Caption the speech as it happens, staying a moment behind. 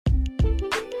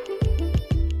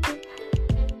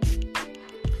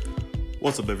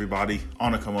What's up, everybody?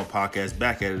 On the Come Up Podcast,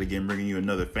 back at it again, bringing you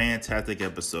another fantastic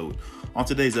episode. On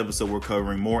today's episode, we're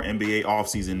covering more NBA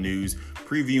offseason news,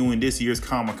 previewing this year's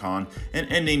Comic-Con, and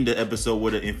ending the episode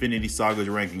with an Infinity Saga's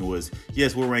ranking was.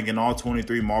 Yes, we're ranking all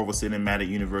 23 Marvel Cinematic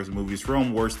Universe movies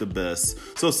from worst to best.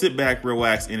 So sit back,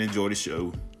 relax, and enjoy the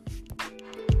show.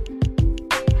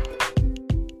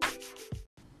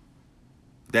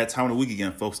 That time of the week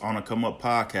again, folks, on the Come Up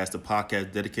Podcast, a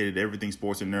podcast dedicated to everything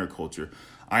sports and nerd culture.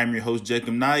 I am your host,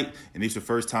 Jacob Knight, and if it's your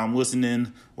first time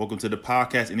listening, welcome to the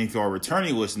podcast. And if you are a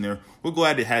returning listener, we're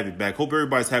glad to have you back. Hope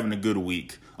everybody's having a good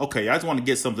week. Okay, I just want to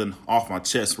get something off my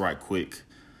chest right quick.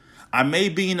 I may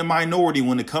be in the minority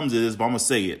when it comes to this, but I'm going to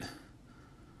say it.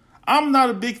 I'm not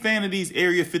a big fan of these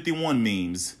Area 51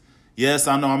 memes. Yes,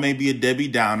 I know I may be a Debbie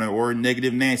Downer or a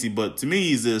negative Nancy, but to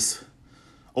me, is this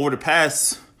over the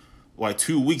past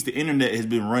 2 weeks, the internet has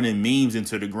been running memes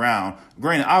into the ground.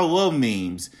 Granted, I love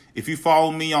memes. If you follow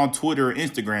me on Twitter or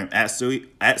Instagram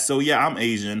I'm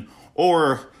Asian,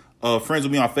 or friends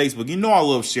with me on Facebook, you know I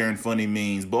love sharing funny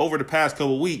memes. But over the past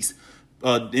couple of weeks,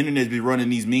 the internet's been running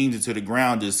these memes into the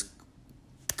ground just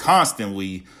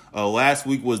constantly. Last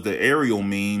week was the Ariel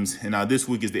memes, and now this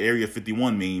week is the Area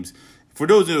 51 memes. For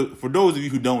those of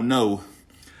you who don't know,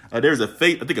 there's a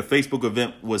Facebook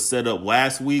event was set up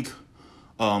last week.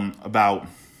 About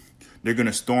they're going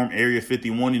to storm Area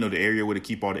 51, the area where they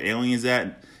keep all the aliens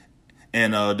at.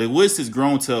 And the list has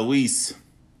grown to at least,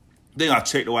 I think I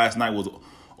checked last night, was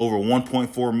over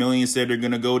 1.4 million said they're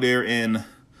going to go there and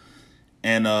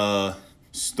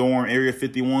storm Area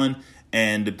 51.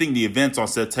 And the event's on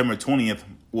September 20th,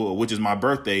 which is my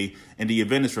birthday. And the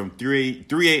event is from 3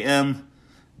 a.m.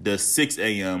 to 6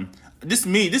 a.m. This is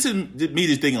me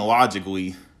just thinking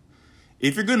logically.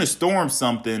 If you're going to storm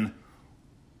something,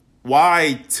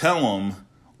 why tell them,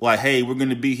 hey, we're going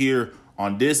to be here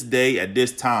on this day at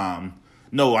this time?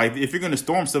 No, if you're going to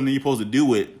storm something, you're supposed to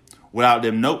do it without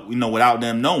them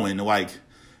knowing. Like,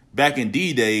 back in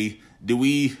D-Day, did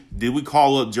we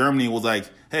call up Germany and was like,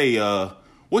 hey,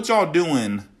 what y'all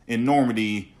doing in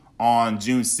Normandy on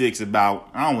June 6th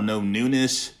about, I don't know,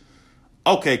 noonish?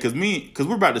 Okay, because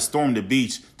we're about to storm the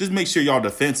beach. Just make sure y'all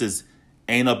defenses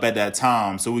ain't up at that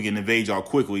time so we can invade y'all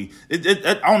quickly. I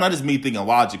don't know, that's me thinking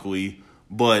logically,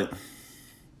 but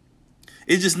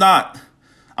it's just not,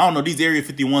 I don't know, these Area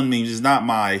 51 memes is not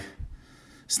my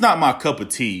cup of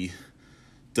tea,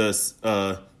 to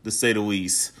say the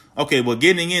least. Okay, well,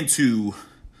 getting into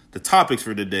the topics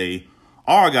for today,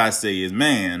 all I gotta say is,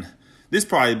 man, this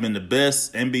probably been the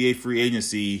best NBA free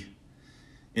agency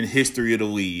in history of the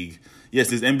league. Yes,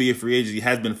 this NBA free agency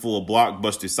has been full of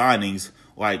blockbuster signings,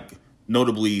 like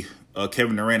notably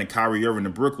Kevin Durant and Kyrie Irving to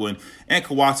Brooklyn, and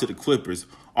Kawhi to the Clippers.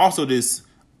 Also, this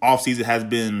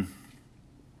offseason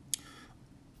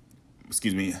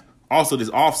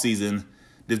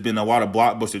there's been a lot of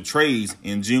blockbuster trades.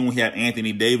 In June, we had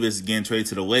Anthony Davis getting traded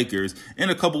to the Lakers. And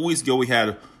a couple weeks ago, we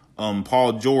had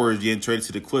Paul George getting traded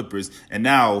to the Clippers. And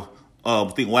now, I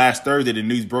think last Thursday, the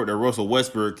news broke that Russell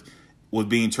Westbrook was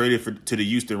being traded to the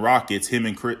Houston Rockets.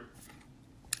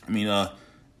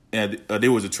 And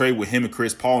there was a trade with him and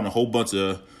Chris Paul and a whole bunch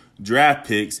of draft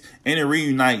picks. And it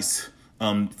reunites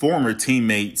former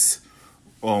teammates,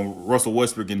 Russell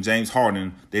Westbrook and James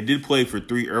Harden. They did play for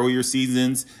 3 earlier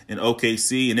seasons in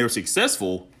OKC, and they were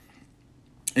successful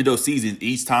in those seasons,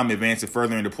 each time advancing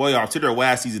further into playoffs to their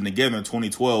last season together in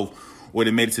 2012, where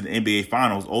they made it to the NBA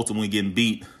Finals, ultimately getting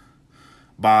beat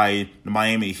by the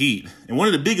Miami Heat. And one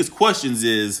of the biggest questions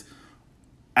is,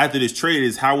 after this trade,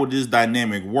 is how would this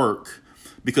dynamic work?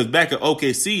 Because back at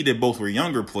OKC, they both were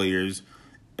younger players,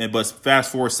 but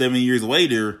fast forward 7 years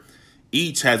later,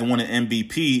 each has won an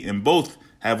MVP, and both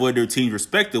have led their teams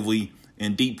respectively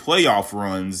in deep playoff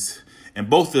runs. And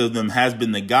both of them has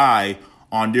been the guy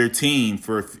on their team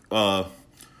for a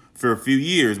few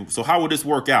years. So how would this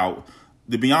work out?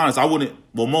 To be honest,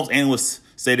 most analysts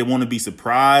say they want to be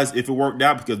surprised if it worked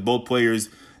out because both players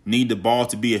need the ball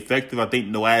to be effective. I think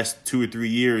in the last 2 or 3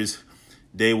 years,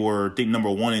 they were, number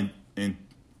 1 and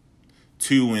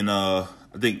 2 in I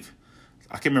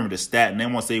can't remember the stat, and they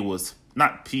want to say it was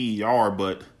not PER,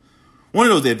 but one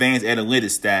of those advanced analytic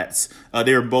stats.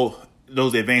 They were both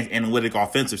those advanced analytic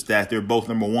offensive stats. They're both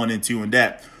number 1 and 2 in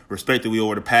that, respectively,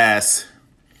 over the past,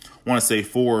 I want to say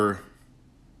four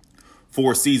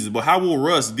seasons. But how will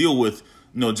Russ deal with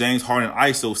James Harden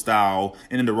ISO style,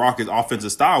 and then the Rockets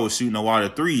offensive style was shooting a lot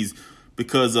of threes?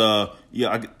 Because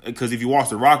if you watch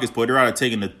the Rockets play, they're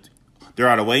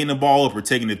either laying the ball up or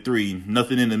taking the three,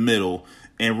 nothing in the middle.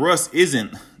 And Russ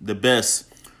isn't the best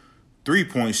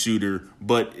 3-point shooter,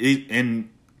 but it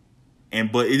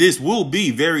will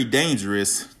be very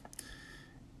dangerous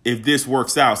if this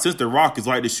works out, since the Rockets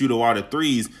like to shoot a lot of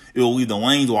threes, it will leave the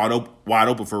lanes wide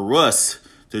open for Russ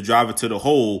to drive it to the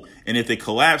hole. And if they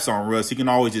collapse on Russ, he can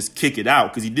always just kick it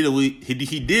out because he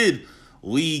did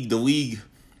lead the league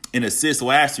in assists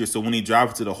last year. So when he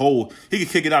drives it to the hole, he could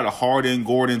kick it out to Harden,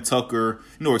 Gordon, Tucker,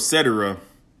 etc.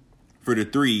 for the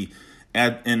three.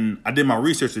 And I did my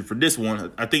research for this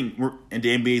one. I think the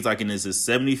NBA is like in this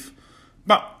 70th.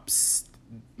 The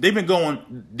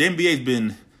NBA's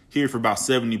been here for about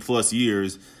 70 plus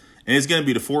years, and it's going to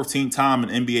be the 14th time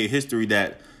in NBA history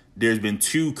that there's been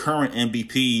two current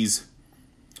MVPs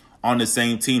on the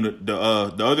same team. The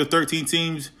other 13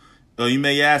 teams, you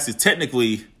may ask, is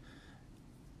technically,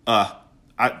 I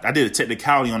did a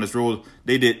technicality on this rule.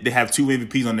 They have two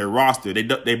MVPs on their roster.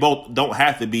 They both don't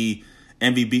have to be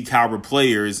MVP caliber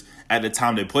players at the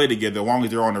time they play together, as long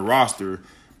as they're on the roster.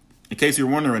 In case you're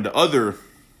wondering, the other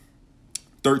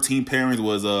 13 pairings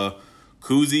was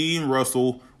Cousy and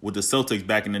Russell with the Celtics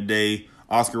back in the day,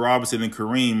 Oscar Robertson and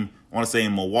Kareem, I want to say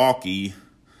in Milwaukee,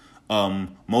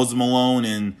 Moses Malone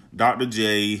and Dr.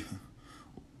 J,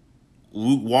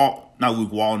 Bill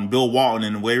Walton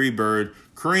and Larry Bird,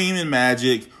 Kareem and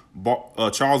Magic,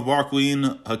 Charles Barkley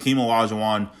and Hakeem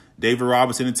Olajuwon, David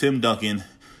Robinson and Tim Duncan,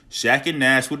 Shaq and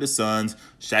Nash with the Suns,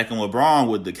 Shaq and LeBron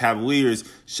with the Cavaliers,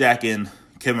 Shaq and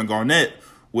Kevin Garnett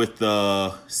with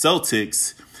the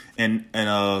Celtics, and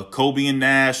Kobe and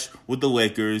Nash with the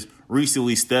Lakers,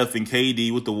 recently Steph and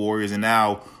KD with the Warriors, and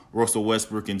now Russell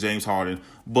Westbrook and James Harden.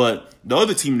 But the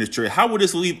other team in this trade, how would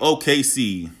this leave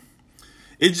OKC?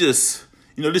 It just,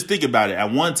 just think about it.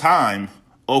 At one time,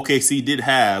 OKC did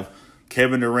have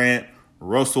Kevin Durant,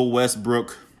 Russell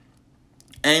Westbrook,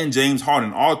 and James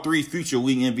Harden, all three future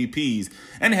league MVPs,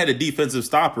 and they had a defensive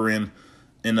stopper in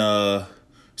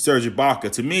Serge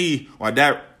Ibaka. To me, like,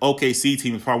 that OKC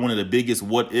team is probably one of the biggest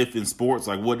what if in sports.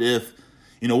 Like, what if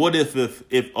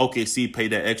OKC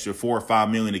paid that extra $4 or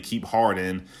 $5 million to keep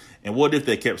Harden, and what if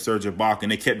they kept Serge Ibaka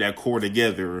and they kept that core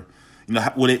together?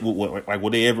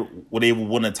 Would they ever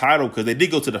win a title? Because they did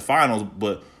go to the finals,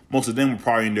 but most of them were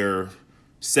probably in their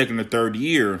second or third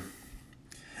year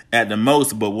at the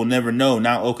most, but we'll never know.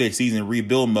 Now OKC's in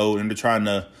rebuild mode, and they're trying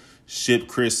to ship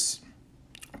Chris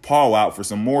Paul out for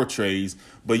some more trades.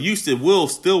 But Houston will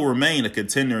still remain a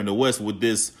contender in the West with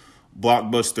this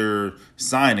blockbuster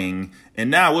signing.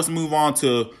 And now let's move on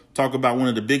to talk about one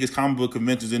of the biggest comic book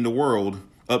conventions in the world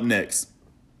up next.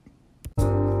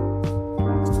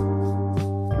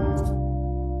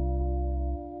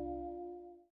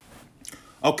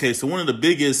 Okay, so one of the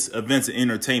biggest events in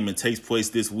entertainment takes place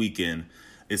this weekend.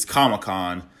 It's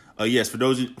Comic-Con. Yes, for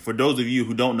those of you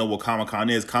who don't know what Comic-Con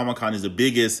is the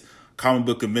biggest comic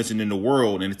book convention in the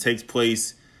world, and it takes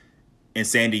place in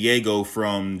San Diego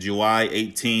from July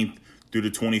 18th through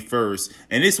the 21st.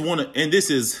 And this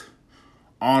is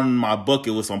on my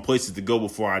bucket list on places to go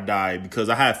before I die, because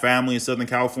I have family in Southern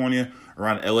California,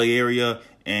 around the LA area,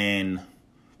 and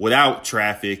without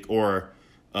traffic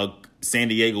San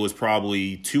Diego is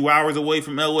probably 2 hours away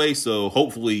from LA. So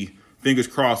hopefully, fingers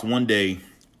crossed, one day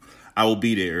I will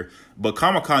be there. But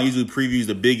Comic-Con usually previews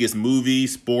the biggest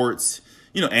movies, sports,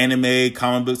 anime,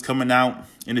 comic books coming out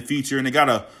in the future. And they got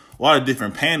a lot of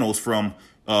different panels from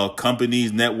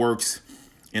companies, networks,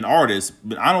 and artists.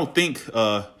 But I don't think,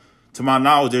 to my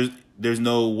knowledge, there's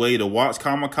no way to watch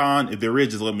Comic-Con. If there is,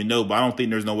 just let me know. But I don't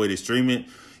think there's no way to stream it.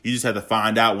 You just have to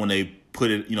find out when they put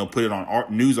it on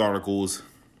news articles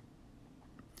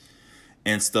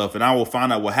and stuff. And I will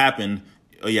find out what happened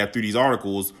through these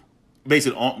articles.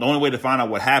 Basically, the only way to find out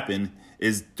what happened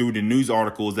is through the news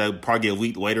articles that will probably get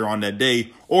leaked later on that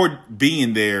day, or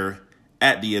being there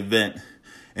at the event.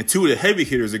 And two of the heavy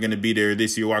hitters are going to be there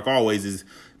this year, like always, is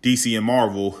DC and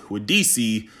Marvel. With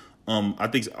DC, I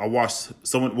think I watched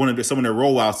some of their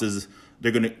rollouts is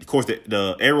they're going to, of course,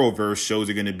 the Arrowverse shows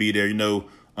are going to be there.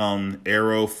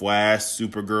 Arrow, Flash,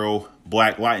 Supergirl,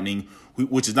 Black Lightning,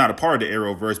 which is not a part of the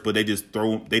Arrowverse, but they just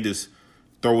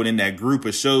throw it in that group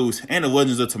of shows. And the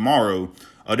Legends of Tomorrow,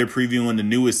 they're previewing the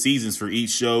newest seasons for each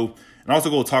show, and also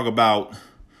going to talk about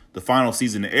the final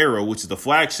season of Arrow, which is the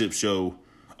flagship show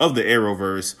of the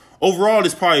Arrowverse. Overall,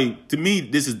 to me,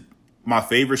 this is my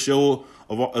favorite show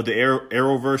of the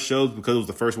Arrowverse shows, because it was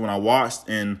the first one I watched,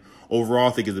 and overall,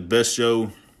 I think it's the best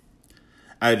show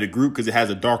out of the group because it has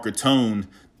a darker tone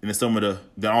than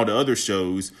all the other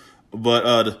shows.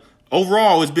 But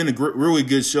overall, it's been a really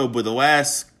good show, but the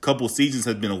last couple seasons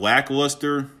has been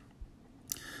lackluster,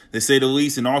 to say the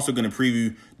least. And also going to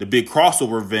preview the big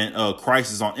crossover event,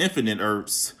 Crisis on Infinite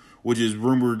Earths, which is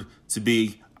rumored to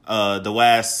be the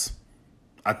last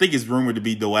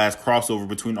crossover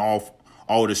between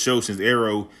all the shows, since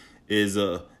Arrow is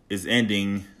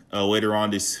ending later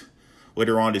on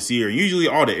this year. And usually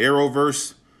all the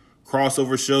Arrowverse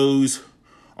crossover shows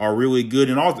are really good,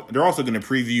 and they're also going to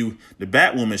preview the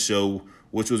Batwoman show,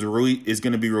 which is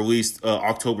going to be released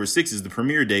October 6th is the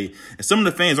premiere date. And some of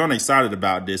the fans aren't excited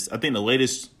about this. I think the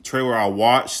latest trailer I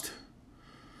watched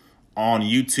on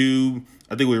YouTube,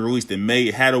 I think it was released in May.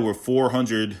 It had over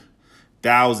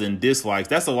 400,000 dislikes.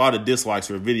 That's a lot of dislikes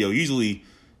for a video. Usually,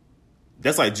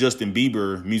 that's like Justin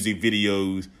Bieber music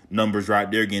videos numbers right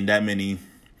there, getting that many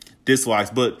dislikes.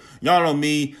 But y'all know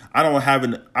me, I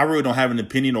really don't have an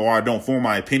opinion, or I don't form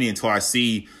my opinion until I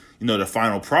see, the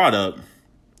final product.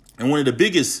 And one of the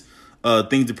biggest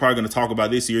things they're probably going to talk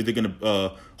about this year, they're going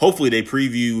to hopefully they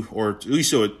preview or at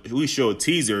least show a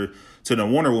teaser to the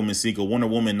Wonder Woman sequel, Wonder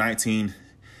Woman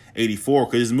 1984,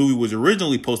 because this movie was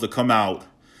originally supposed to come out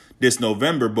this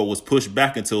November, but was pushed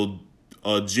back until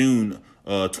June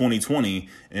 2020.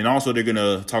 And also they're going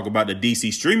to talk about the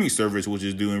DC streaming service, which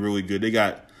is doing really good. They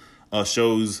got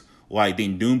shows like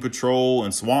Doom Patrol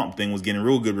and Swamp Thing was getting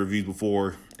real good reviews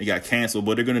before it got canceled.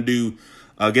 But they're going to do,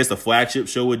 I guess, the flagship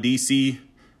show with DC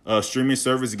streaming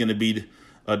service is going to be,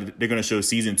 they're going to show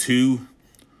season 2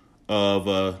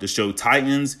 of the show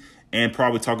Titans, and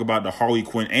probably talk about the Harley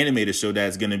Quinn animated show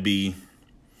that's going to be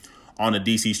on the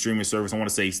DC streaming service. I want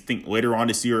to say, think later on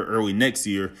this year or early next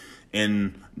year.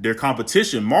 And their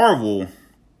competition, Marvel,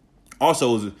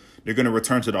 also they're going to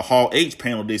return to the Hall H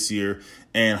panel this year.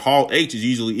 And Hall H is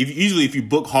usually if you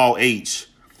book Hall H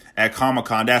at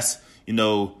Comic-Con, that's,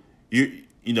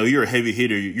 you're a heavy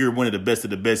hitter. You're one of the best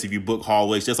if you book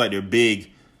Hall H. That's like they're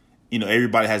big.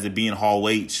 Everybody has to be in Hall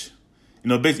H.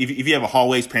 Basically, if you have a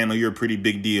Hall H panel, you're a pretty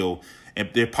big deal.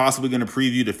 And they're possibly going to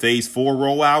preview the Phase 4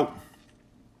 rollout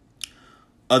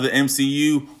of the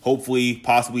MCU. Hopefully,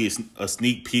 possibly a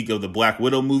sneak peek of the Black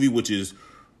Widow movie, which is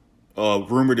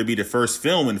rumored to be the first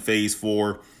film in Phase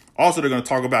 4. Also, they're going to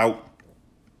talk about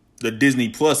the Disney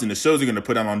Plus and the shows they're going to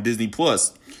put out on Disney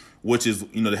Plus, which is,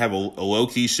 they have a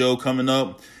Loki show coming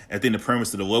up. I think the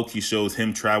premise of the Loki show is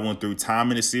him traveling through time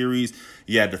in the series.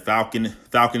 You had the Falcon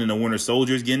and the Winter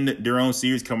Soldiers getting their own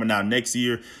series coming out next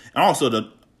year. And also the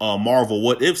Marvel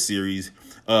What If series.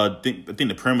 I think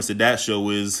the premise of that show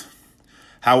is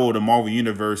how will the Marvel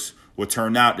Universe would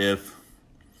turn out if,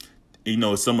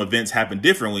 some events happen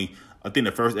differently. I think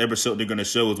the first episode they're going to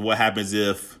show is what happens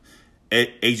if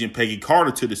Agent Peggy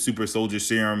Carter took the Super Soldier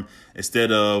Serum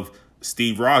instead of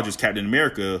Steve Rogers, Captain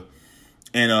America.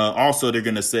 And also they're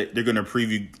going to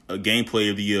preview a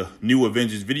gameplay of the new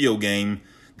Avengers video game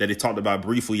that they talked about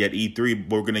briefly at E3.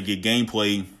 But we're going to get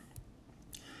gameplay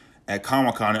at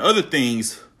Comic-Con. And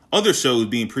other shows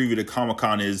being previewed at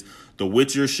Comic-Con is the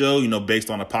Witcher show, based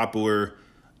on a popular,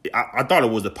 I thought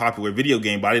it was a popular video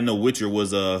game, but I didn't know Witcher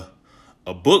was a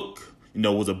book,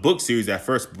 was a book series at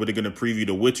first. But they're going to preview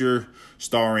The Witcher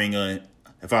starring, let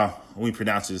me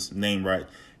pronounce his name right,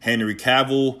 Henry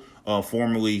Cavill,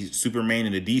 formerly Superman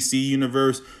in the DC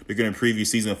universe. They're going to preview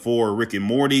season 4 of Rick and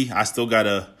Morty. I still got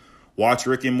to watch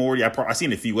Rick and Morty. I've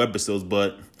seen a few episodes,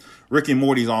 but Rick and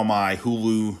Morty's on my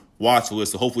Hulu watch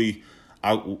list. So hopefully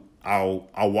I'll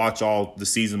watch all the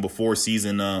season before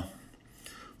season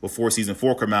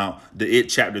 4 come out. The It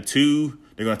Chapter 2,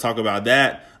 they're going to talk about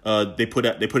that. They put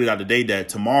it out today that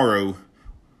tomorrow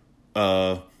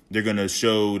they're going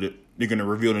to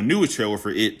reveal the newest trailer for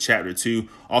It Chapter 2,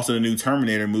 also the new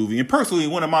Terminator movie. And personally,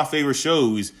 one of my favorite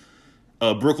shows,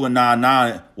 Brooklyn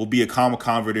Nine-Nine, will be a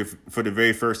Comic-Con for the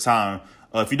very first time.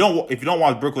 If you don't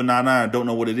watch Brooklyn Nine-Nine and don't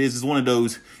know what it is, it's one of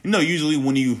those, usually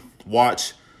when you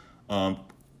watch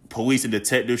police and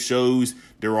detective shows,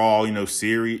 they're all,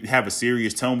 serious, have a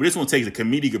serious tone. But this one takes a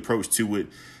comedic approach to it.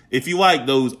 If you like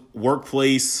those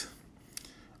workplace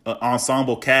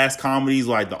ensemble cast comedies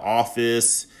like The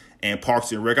Office and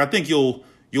Parks and Rec, I think you'll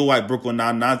like Brooklyn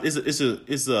Nine-Nine.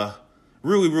 It's a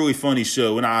really, really funny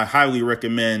show, and I highly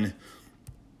recommend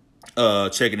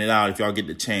checking it out if y'all get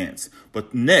the chance.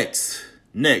 But next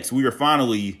we are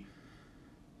finally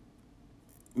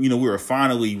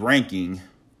ranking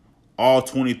all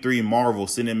 23 Marvel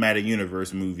Cinematic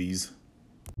Universe movies.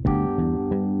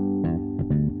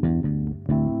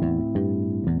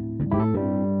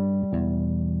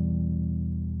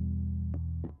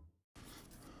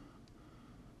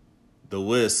 The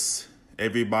list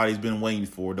everybody's been waiting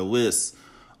for. The list,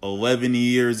 11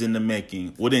 years in the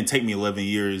making. Well, it didn't take me 11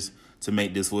 years to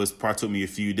make this list. Probably took me a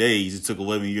few days. It took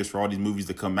 11 years for all these movies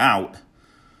to come out.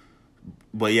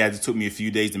 But yeah, it just took me a few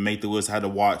days to make the list. I had to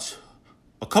watch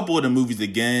a couple of the movies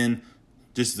again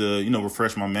just to,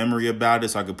 refresh my memory about it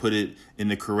so I could put it in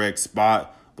the correct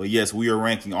spot. But yes, we are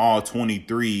ranking all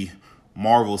 23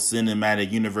 Marvel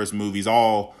Cinematic Universe movies,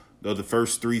 all the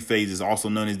first three phases, also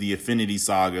known as the Infinity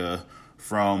Saga,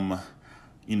 from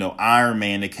Iron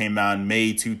Man that came out in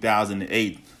May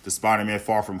 2008, the Spider-Man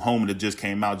Far From Home that just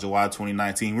came out July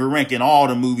 2019. We're ranking all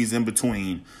the movies in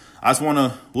between. I just want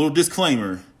a little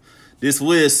disclaimer. This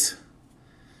list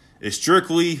is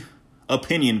strictly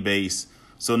opinion-based.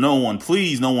 So no one,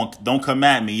 don't come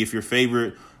at me if your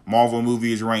favorite Marvel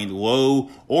movie is ranked low,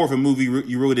 or if a movie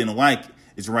you really didn't like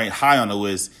is ranked high on the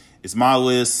list. It's my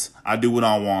list. I do what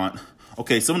I want.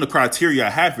 Okay, some of the criteria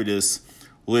I had for this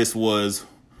list was: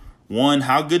 1,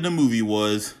 how good the movie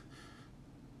was;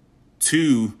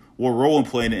 2, what role it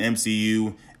played in the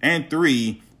MCU; and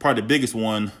 3, probably the biggest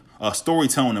one,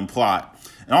 storytelling and plot.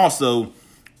 And also,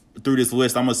 through this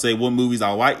list, I'm gonna say what movies I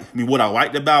like. What I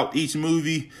liked about each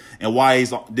movie, and why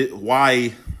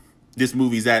this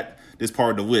movie's at this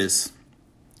part of the list.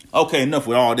 Okay, enough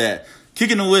with all that.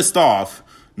 Kicking the list off,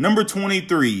 number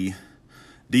 23,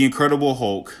 The Incredible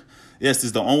Hulk. Yes, this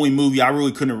is the only movie I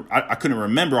really couldn't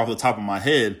remember off the top of my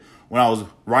head when I was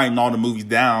writing all the movies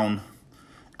down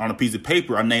on a piece of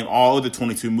paper. I named all of the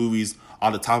 22 movies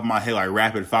off the top of my head like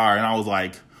rapid fire, and I was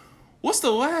like, what's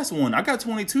the last one? I got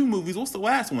 22 movies. What's the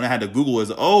last one? I had to Google as,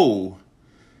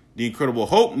 The Incredible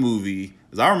Hulk movie.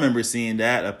 Because I remember seeing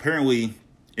that. Apparently,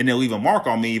 it didn't leave a mark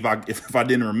on me if I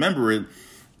didn't remember it.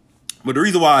 But the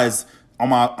reason why is,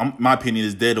 my opinion,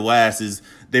 is dead last is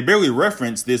they barely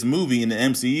reference this movie in the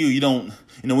MCU. You don't,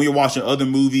 when you're watching other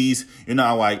movies, you're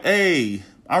not like, hey,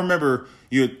 I remember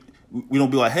we don't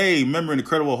be like, hey, remember in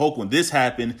Incredible Hulk when this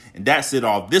happened and that set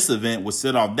off this event, was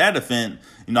set off that event.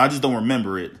 I just don't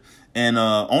remember it. And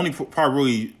only probably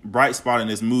really bright spot in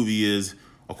this movie is,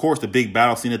 of course, the big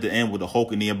battle scene at the end with the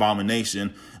Hulk and the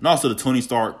Abomination, and also the Tony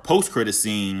Stark post-credit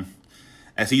scene,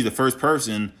 as he's the first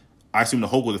person. I assume the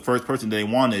Hulk was the first person they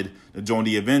wanted to join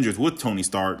the Avengers with Tony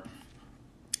Stark.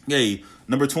 Okay,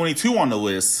 number 22 on the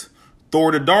list,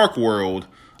 Thor: The Dark World.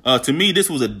 To me, this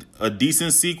was a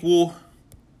decent sequel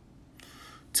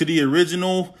to the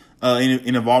original. It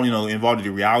involved the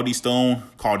reality stone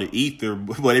called the Ether.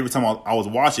 But every time I was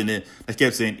watching it, I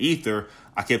kept saying Ether.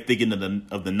 I kept thinking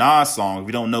of the Nas song. If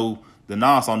you don't know the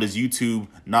Nas song, this YouTube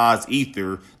Nas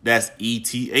Ether. That's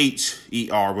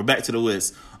ETHER. But back to the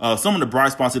list. Some of the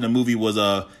bright spots in the movie was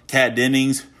Kat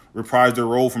Dennings reprised her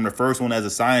role from the first one as a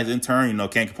science intern.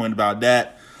 Can't complain about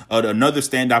that. Another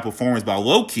standout performance by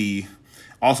Loki.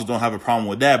 Also don't have a problem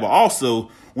with that. But also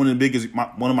one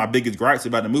of my biggest gripes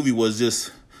about the movie was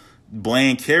just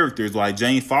bland characters. Like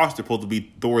Jane Foster, supposed to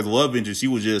be Thor's love interest, she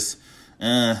was just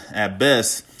at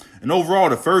best. And overall,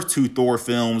 the first two Thor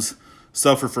films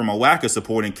suffer from a lack of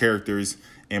supporting characters,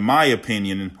 in my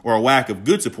opinion, or a lack of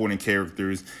good supporting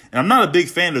characters. And I'm not a big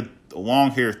fan of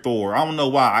long-haired Thor. I don't know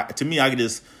why. To me,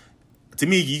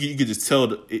 you could just tell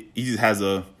that he just has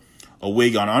a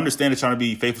wig on. I understand it's trying to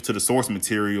be faithful to the source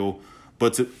material,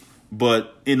 but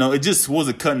it just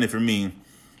wasn't cutting it for me.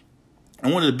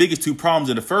 And one of the biggest two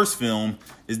problems in the first film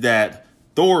is that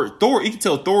Thor, you can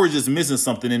tell Thor is just missing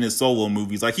something in his solo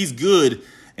movies. Like, he's good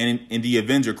in the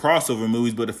Avenger crossover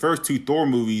movies, but the first two Thor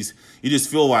movies, you just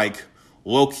feel like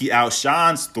Loki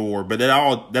outshines Thor. But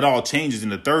that all changes in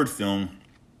the third film.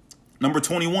 Number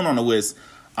 21 on the list,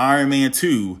 Iron Man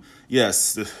 2.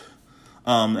 Yes.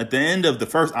 At the end of the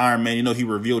first Iron Man, he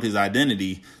revealed his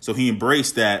identity. So he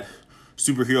embraced that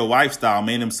superhero lifestyle,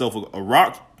 made himself a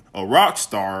rock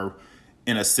star,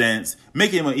 in a sense,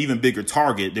 making him an even bigger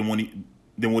target than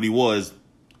what he was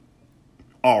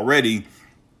already.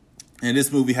 And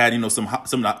this movie had, some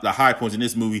of the high points in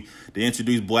this movie. They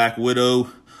introduced Black Widow.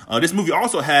 This movie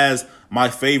also has my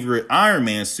favorite Iron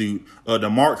Man suit, the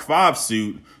Mark V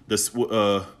suit,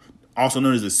 also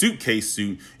known as the suitcase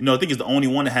suit. I think it's the only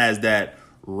one that has that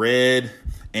red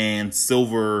and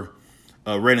silver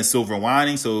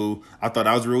lining. So I thought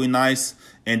that was really nice.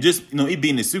 And just, it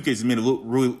being in the suitcase made it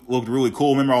looked really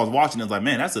cool. Remember, I was watching, I was like,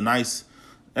 man,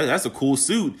 that's a cool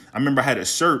suit. I remember I had a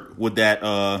shirt with that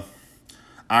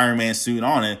Iron Man suit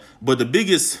on it. But the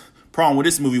biggest problem with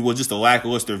this movie was just the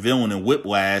lackluster villain and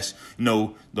Whiplash.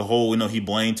 The whole, he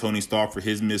blamed Tony Stark for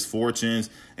his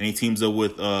misfortunes, and he teams up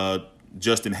with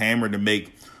Justin Hammer to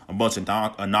make a bunch of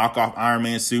knockoff Iron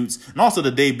Man suits. And also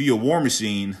the debut of War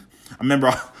Machine. I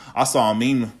remember I saw a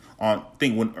meme I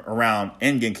think when around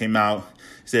Endgame came out,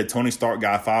 it said Tony Stark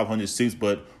got 500 suits,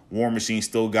 but War Machine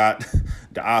still got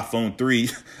the iPhone 3.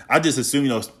 I just assume,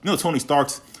 Tony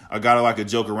Stark's got to like a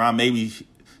joke around. Maybe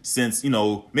since,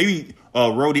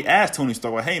 Rhodey asked Tony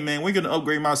Stark, like, hey, man, we're going to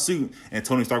upgrade my suit. And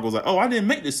Tony Stark was like, oh, I didn't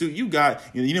make the suit you got.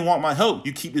 You didn't want my help.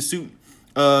 You keep the suit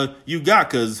you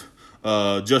got, because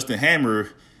Justin Hammer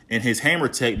and his Hammer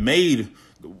Tech made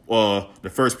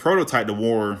the first prototype, the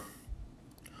War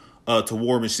to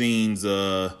War Machine's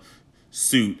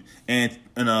suit. And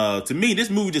to me, this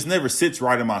movie just never sits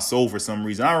right in my soul for some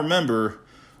reason. I remember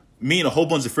me and a whole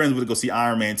bunch of friends went to go see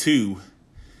Iron Man 2.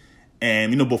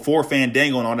 And, before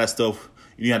Fandango and all that stuff,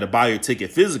 you had to buy your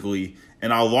ticket physically.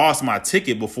 And I lost my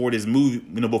ticket before this movie,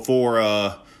 before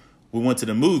we went to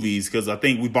the movies, because I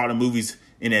think we bought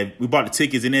the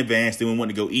tickets in advance, then we went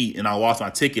to go eat. And I lost my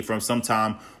ticket from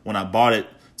sometime when I bought it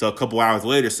to a couple hours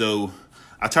later. So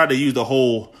I tried to use the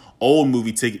whole old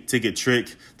movie ticket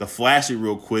trick to flash it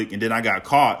real quick, and then I got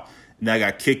caught, and I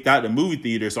got kicked out the movie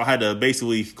theater. So I had to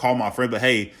basically call my friend, but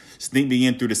hey, sneak me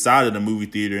in through the side of the movie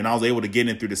theater, and I was able to get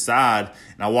in through the side,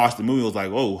 and I watched the movie. I was like,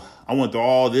 oh, I went through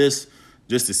all this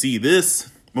just to see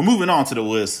this. But moving on to the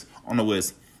list,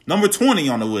 number 20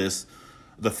 on the list,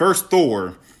 the first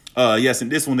Thor. Yes, in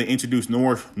this one they introduced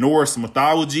Norse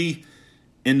mythology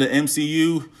in the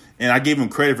MCU, and I gave him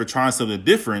credit for trying something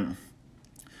different.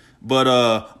 But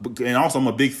and also I'm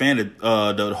a big fan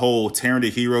of the whole tearing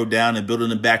the hero down and building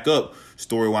him back up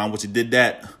storyline, which it did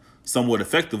that somewhat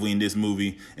effectively in this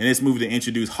movie. In this movie, they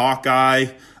introduced Hawkeye,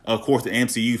 of course, the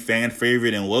MCU fan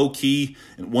favorite, and Loki.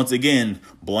 And once again,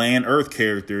 bland Earth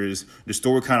characters. The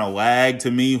story kind of lagged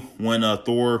to me when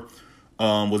Thor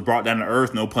was brought down to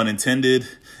Earth, no pun intended.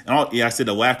 And I said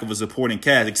the lack of a supporting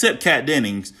cast, except Kat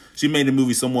Dennings. She made the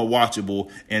movie somewhat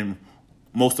watchable, and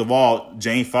most of all,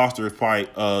 Jane Foster is probably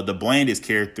the blandest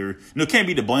character. It can't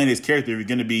be the blandest character if you're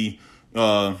going to be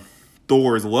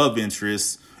Thor's love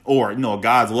interest, or a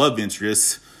guy's love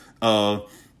interest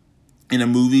in a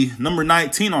movie. Number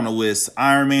 19 on the list,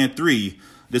 Iron Man 3.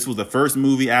 This was the first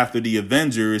movie after the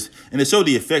Avengers, and it showed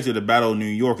the effects of the Battle of New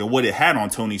York and what it had on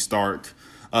Tony Stark.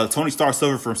 Tony Stark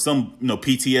suffered from some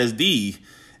PTSD,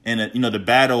 and the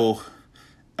battle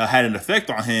had an effect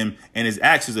on him, and his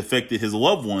actions affected his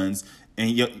loved ones.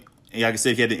 And like I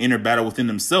said, he had the inner battle within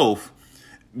himself,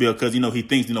 because he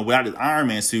thinks without his Iron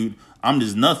Man suit, I'm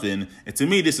just nothing. And to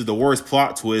me, this is the worst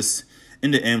plot twist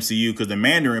in the MCU, because the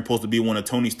Mandarin, supposed to be one of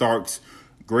Tony Stark's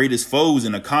greatest foes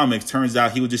in the comics, turns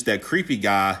out he was just that creepy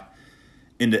guy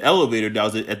in the elevator that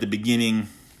was at the beginning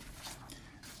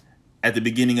of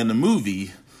the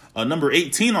movie. Number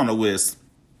 18 on the list,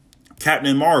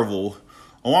 Captain Marvel.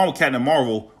 Along with Captain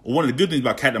Marvel, one of the good things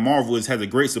about Captain Marvel is it has a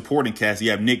great supporting cast.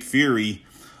 You have Nick Fury,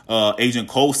 Agent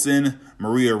Coulson,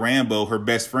 Maria Rambeau, her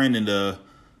best friend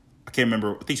I can't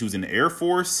remember, I think she was in the Air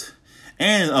Force,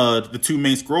 and the two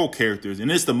main Skrull characters.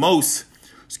 And it's the most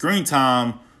screen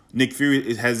time Nick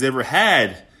Fury has ever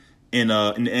had in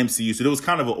the MCU. So there was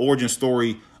kind of an origin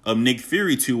story of Nick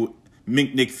Fury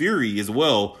as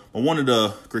well. But one of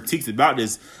the critiques about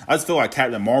this, I just feel like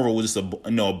Captain Marvel was just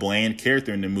a bland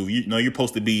character in the movie. You're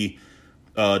supposed to be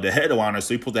the headliner,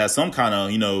 so you're supposed to have some kind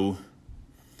of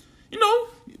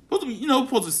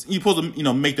supposed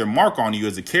to make their mark on you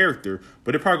as a character.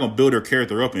 But they're probably gonna build her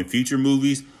character up in future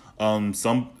movies.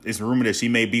 It's rumored that she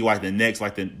may be like the next,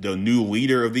 like the new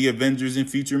leader of the Avengers in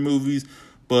future movies.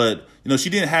 But, she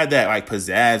didn't have that, like,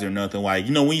 pizzazz or nothing. Like,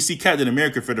 when you see Captain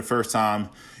America for the first time,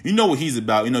 you know what he's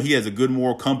about. He has a good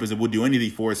moral compass and will do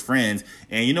anything for his friends.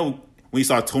 And, when you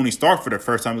saw Tony Stark for the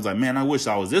first time, he was like, man, I wish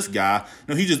I was this guy.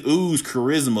 He just oozed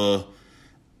charisma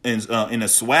and a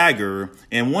swagger.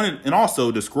 And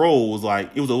also the Skrull was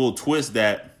like, it was a little twist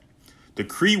that the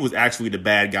Kree was actually the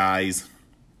bad guys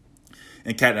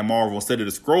in Captain Marvel instead of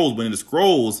the Skrulls. But in the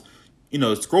Skrulls, the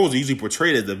Skrulls are usually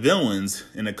portrayed as the villains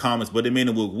in the comics, but they made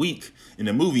them look weak in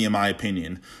the movie, in my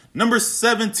opinion. Number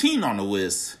 17 on the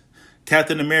list,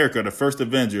 Captain America, the first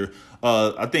Avenger.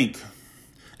 I think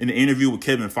in the interview with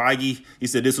Kevin Feige, he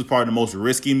said this was probably the most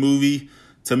risky movie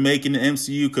to make in the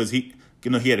MCU, because he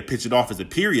had to pitch it off as a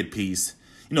period piece.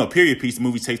 A period piece, the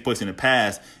movie takes place in the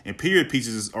past, and period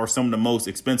pieces are some of the most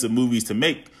expensive movies to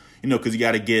make, because you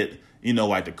got to get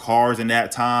like the cars in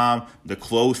that time, the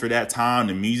clothes for that time,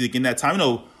 the music in that time,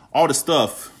 all the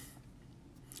stuff.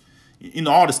 Because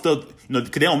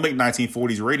they don't make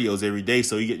 1940s radios every day,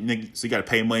 so you got to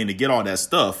pay money to get all that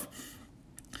stuff.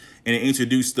 And it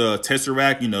introduced the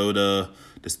Tesseract,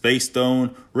 the Space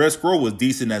Stone. Red Skrull was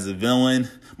decent as a villain,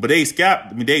 but they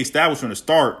established from the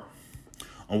start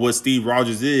on what Steve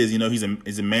Rogers is.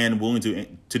 He's a man willing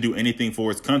to do anything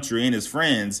for his country and his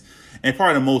friends, and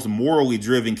probably the most morally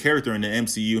driven character in the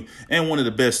MCU, and one of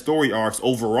the best story arcs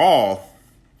overall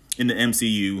in the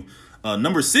MCU.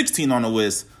 Number 16 on the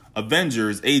list,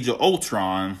 Avengers: Age of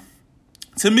Ultron.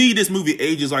 To me, this movie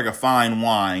ages like a fine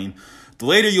wine. The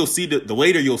later you'll see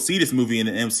this movie in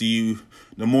the MCU,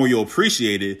 the more you'll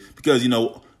appreciate it, because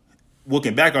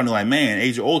looking back on it, like, man,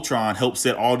 Age of Ultron helped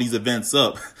set all these events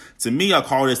up. To me, I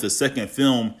call this the second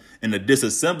film in the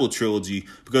Disassembled trilogy,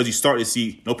 because you start to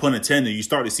see, no pun intended, you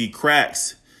start to see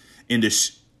cracks in the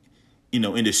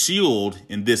in the Shield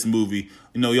in this movie,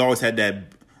 you always had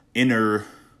that inner,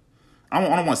 I don't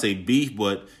want to say beef,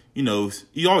 but you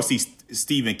always see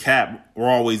Steve and Cap were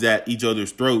always at each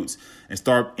other's throats and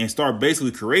start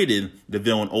basically creating the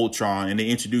villain Ultron, and they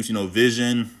introduced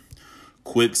Vision,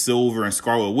 Quicksilver, and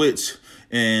Scarlet Witch.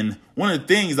 And one of the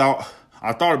things I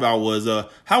thought about was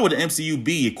how would the MCU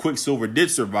be if Quicksilver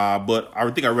did survive? But I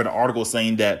think I read an article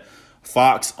saying that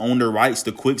Fox owned the rights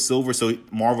to Quicksilver, so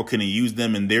Marvel couldn't use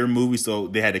them in their movie, so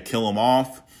they had to kill him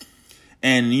off.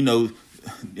 And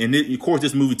of course,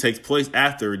 this movie takes place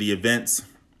after the events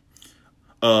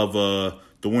of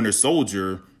the Winter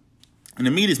Soldier, and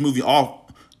to me, this movie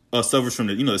suffers from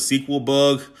the sequel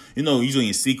bug. Usually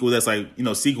in sequels, that's like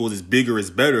sequels is bigger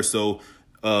is better. So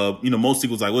most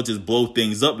sequels like, we'll just blow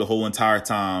things up the whole entire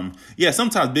time. Yeah,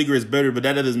 sometimes bigger is better, but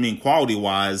that doesn't mean quality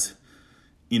wise.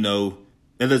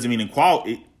 That doesn't mean in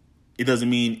quality. It doesn't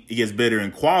mean it gets better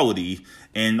in quality.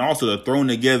 And also the thrown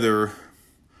together,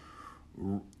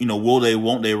 will they,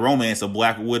 won't they romance of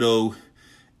Black Widow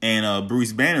and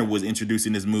Bruce Banner was introduced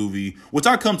in this movie, which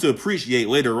I come to appreciate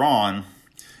later on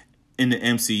in the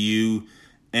MCU.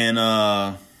 And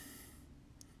I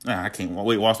can't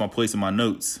wait. Lost my place in my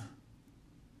notes.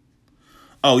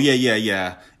 Oh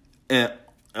yeah. And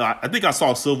I think I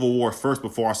saw Civil War first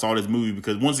before I saw this movie,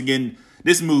 because once again,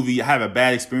 this movie, I have a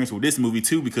bad experience with this movie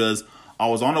too, because I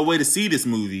was on the way to see this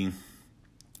movie,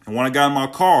 and when I got in my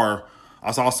car,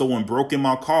 I saw someone broke in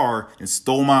my car and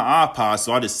stole my iPod.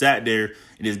 So I just sat there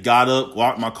and just got up,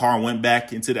 locked my car, and went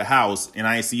back into the house. And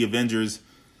I didn't see Avengers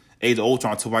Age of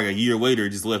Ultron until like a year later.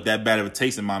 It just left that bad of a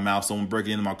taste in my mouth. Someone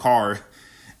breaking into my car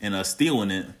and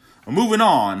stealing it. But moving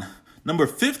on, number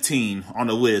 15 on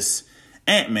the list,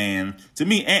 Ant-Man. To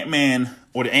me, Ant-Man,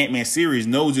 or the Ant-Man series,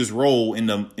 knows its role in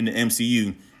the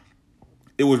MCU.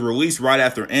 It was released right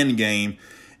after Endgame,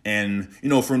 and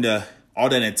from all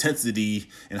that intensity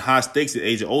and high stakes at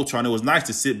Age of Ultron, it was nice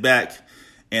to sit back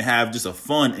and have just a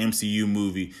fun MCU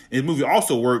movie. And the movie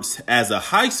also works as a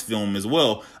heist film as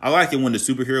well. I like it when the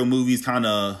superhero movies kind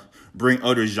of bring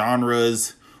other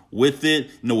genres with it,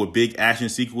 with big action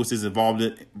sequences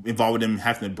involving them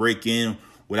having to break in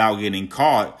without getting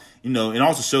caught. It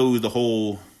also shows the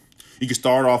whole, you can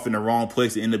start off in the wrong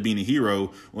place and end up being a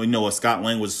hero. Well, Scott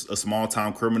Lang was a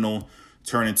small-time criminal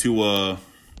turn into a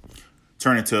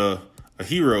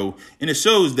hero. And it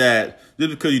shows that just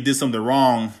because you did something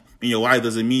wrong in your life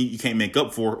doesn't mean you can't make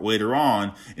up for it later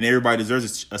on. And everybody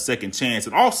deserves a second chance.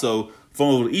 And also, fun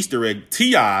little Easter egg,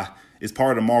 T.I. is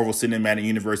part of the Marvel Cinematic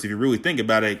Universe, if you really think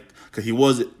about it, because he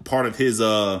was part of his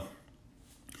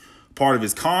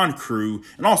con crew.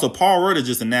 And also, Paul Rudd is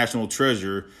just a national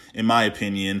treasure, in my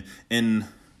opinion. And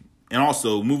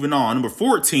also, moving on, number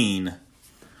 14,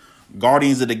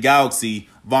 Guardians of the Galaxy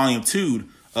Volume 2.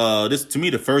 This, to me,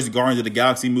 the first Guardians of the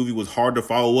Galaxy movie was hard to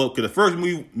follow up, because the first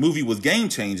movie was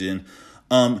game-changing.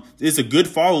 It's a good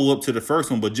follow-up to the first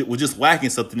one, but was just lacking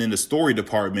something in the story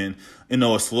department.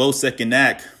 A slow second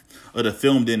act of the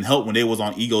film didn't help when they was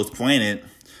on Ego's planet.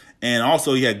 And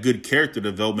also, he had good character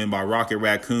development by Rocket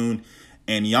Raccoon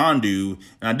and Yondu.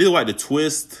 And I did like the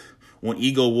twist when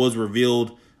Ego was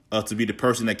revealed to be the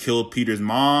person that killed Peter's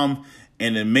mom.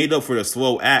 And it made up for the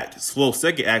slow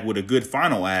second act with a good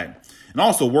final act. And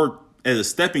also worked as a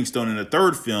stepping stone in the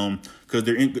third film, because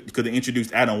they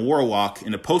introduced Adam Warlock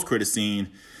in the post-credit scene.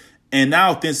 And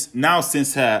now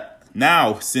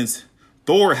since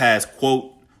Thor has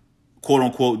quote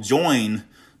unquote joined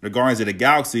the Guardians of the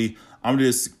Galaxy, I'm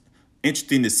just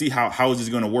interested to see how is this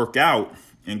going to work out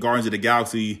in Guardians of the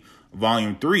Galaxy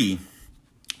Volume 3.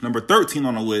 Number 13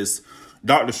 on the list,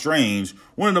 Doctor Strange,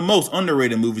 one of the most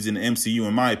underrated movies in the MCU,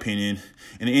 in my opinion.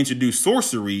 And it introduced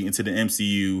sorcery into the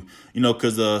MCU,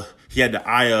 because he had the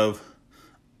eye of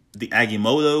the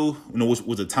Agamotto, which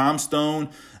was a time stone.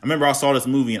 I remember I saw this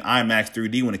movie in IMAX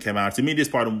 3D when it came out. To me, this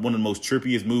is probably one of the most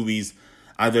trippiest movies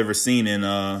I've ever seen in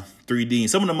 3D. And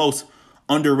some of the most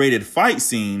underrated fight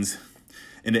scenes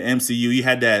in the MCU. You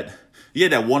had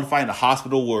that one fight in the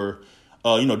hospital where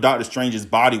Doctor Strange's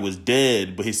body was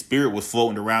dead, but his spirit was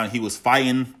floating around. He was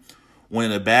fighting one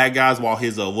of the bad guys while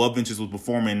his love interest was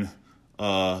performing,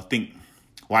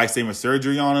 life-saving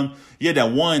surgery on him. You had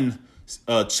that one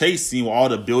chase scene where all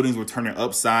the buildings were turning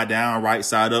upside down, right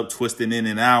side up, twisting in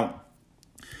and out.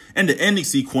 And the ending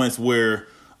sequence where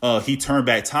he turned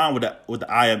back time with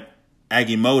the eye of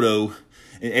Agamotto,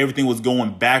 and everything was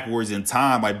going backwards in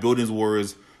time. Like buildings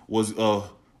was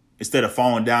instead of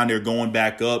falling down, they're going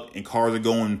back up, and cars are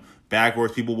going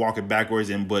backwards, people walking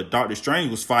backwards. But Doctor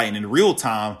Strange was fighting in real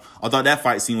time. I thought that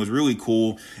fight scene was really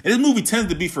cool. And this movie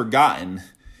tends to be forgotten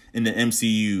in the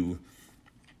MCU.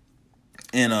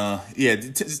 And yeah,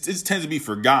 it tends to be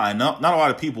forgotten. Not a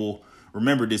lot of people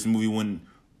remember this movie when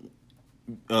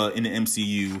in the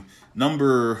MCU.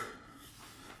 Number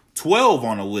 12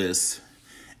 on the list,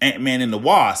 Ant-Man and the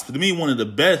Wasp. To me, one of the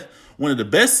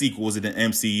best sequels in the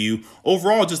MCU.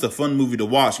 Overall, just a fun movie to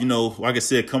watch. You know, like I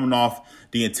said, coming off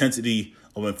the intensity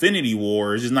of Infinity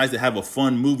War, it's just nice to have a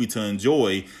fun movie to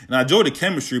enjoy. And I enjoy the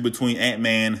chemistry between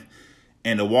Ant-Man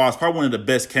and the Wasp. Probably one of the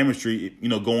best chemistry, you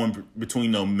know, going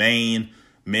between the main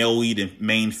male lead and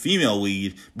main female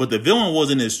lead. But the villain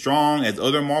wasn't as strong as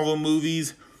other Marvel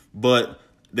movies, but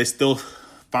they still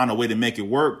found a way to make it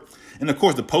work. And of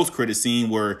course, the post-credit scene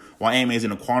where while Ant-Man's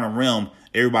in the quantum realm,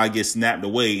 everybody gets snapped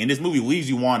away. And this movie leaves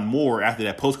you wanting more after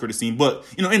that post-credit scene. But,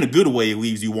 you know, in a good way, it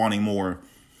leaves you wanting more.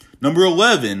 Number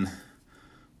 11,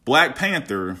 Black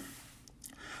Panther.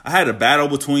 I had a battle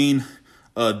between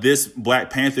this Black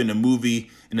Panther and the movie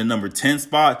in the number 10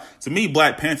 spot. To me,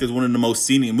 Black Panther is one of the most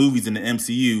scenic movies in the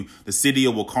MCU. The city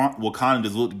of Wakanda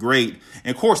just looked great.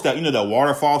 And of course, that, you know, that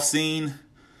waterfall scene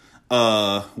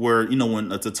where, you know, when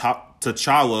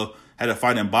T'Challa had to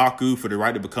fight M'Baku for the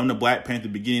right to become the Black Panther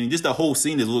beginning. Just the whole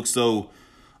scene just looks so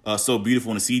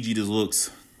beautiful, and the CG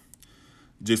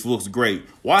just looks great.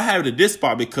 Well, I have it at this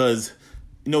spot because,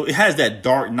 you know, it has that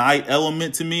Dark Knight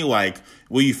element to me, like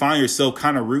where you find yourself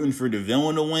kind of rooting for the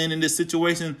villain to win in this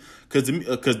situation, because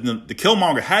the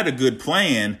Killmonger had a good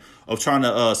plan of trying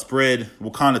to spread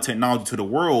Wakanda technology to the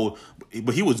world,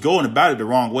 but he was going about it the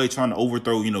wrong way, trying to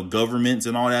overthrow, you know, governments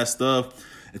and all that stuff.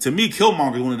 And to me,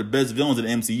 Killmonger is one of the best villains in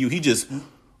the MCU. He just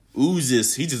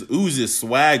oozes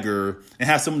swagger and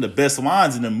has some of the best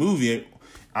lines in the movie.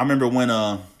 I remember when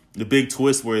the big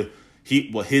twist where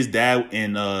his dad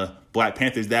and Black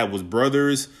Panther's dad was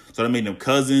brothers, so they made them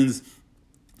cousins.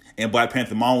 And Black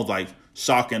Panther mom was like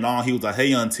shocked and all. He was like,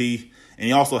 "Hey, auntie." And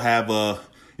he also have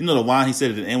you know, the line he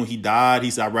said at the end when he died.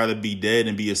 He said, "I'd rather be dead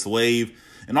than be a slave."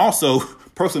 And also,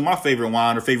 personally, my favorite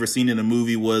line or favorite scene in the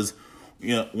movie was,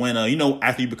 you know, when you know,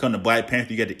 after you become the Black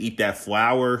Panther, you got to eat that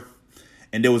flower,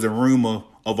 and there was a room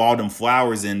of all them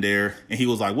flowers in there, and he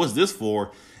was like, "What's this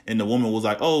for?" And the woman was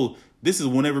like, "Oh, this is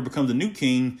whenever it becomes a new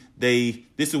king, this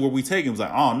is where we take him." It was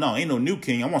like, "Oh no, ain't no new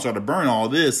king. I want y'all to burn all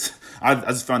this." I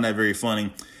just found that very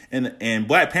funny. And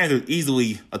Black Panther is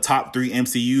easily a top 3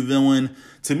 MCU villain.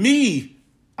 To me,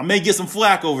 I may get some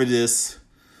flack over this.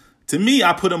 To me,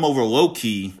 I put him over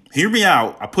Loki. Hear me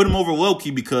out. I put him over Loki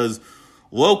because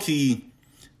Loki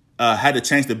had a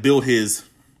chance to build his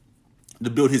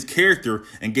character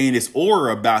and gain this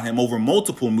aura about him over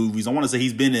multiple movies. I want to say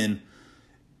he's been in,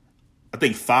 I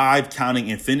think, 5, counting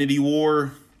Infinity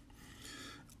War.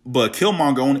 But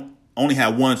Killmonger only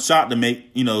had one shot to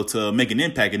make an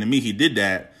impact, and to me, he did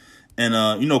that.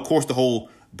 And you know, of course, the whole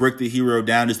break the hero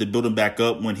down just to build him back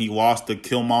up when he lost to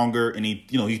Killmonger and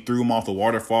he threw him off the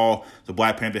waterfall. So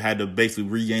Black Panther had to basically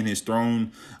regain his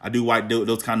throne. I do like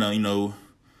those kind of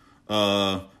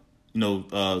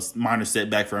minor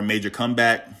setback for a major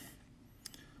comeback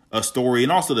story.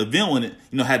 And also the villain,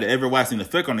 had the everlasting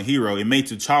effect on the hero. It made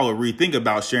T'Challa rethink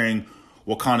about sharing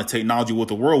Wakanda technology with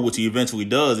the world, which he eventually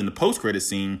does in the post-credit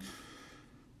scene.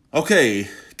 Okay,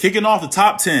 kicking off the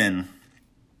top 10.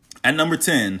 At number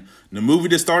 10, the movie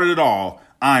that started it all,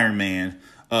 Iron Man.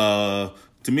 To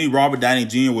me, Robert Downey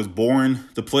Jr. was born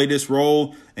to play this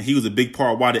role, and he was a big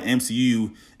part of why the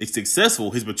MCU is successful.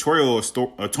 His portrayal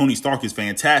of Tony Stark is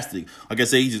fantastic. Like I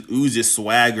say, he just oozes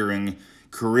swagger and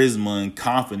charisma and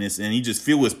confidence, and you just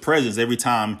feel his presence every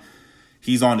time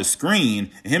he's on the screen.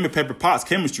 And him and Pepper Potts'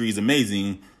 chemistry is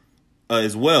amazing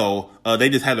as well. They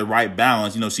just had the right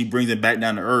balance. She brings him back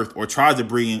down to earth, or tries to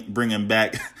bring him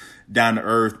back down to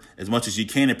earth as much as she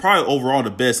can. And probably overall the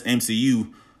best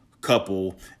MCU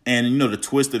couple. And the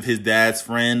twist of his dad's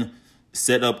friend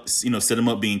set him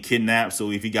up being kidnapped,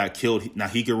 so if he got killed, now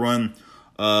he could run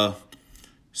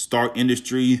Stark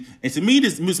Industries. And to me,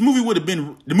 this movie would have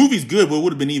been, the movie's good, but it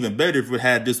would have been even better if it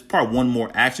had just probably one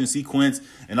more action sequence.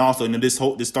 And also, this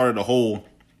started a whole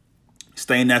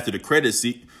staying after the credits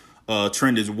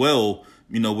trend as well.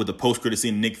 With the post-credit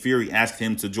scene, Nick Fury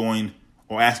asking him to join,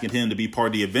 or asking him to be part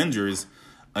of the Avengers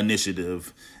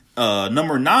initiative.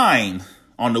 Number 9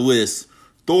 on the list,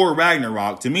 Thor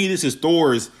Ragnarok. To me, this is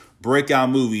Thor's breakout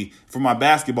movie. For my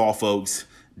basketball folks,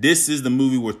 this is the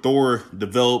movie where Thor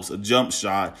develops a jump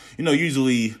shot.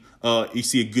 Usually you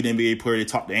see a good NBA player,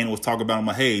 the analysts talk about him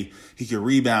like, hey, he can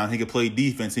rebound, he can play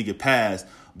defense, he can pass,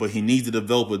 but he needs to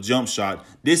develop a jump shot.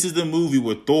 This is the movie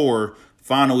where Thor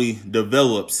finally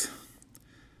develops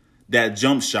that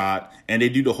jump shot, and they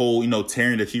do the whole,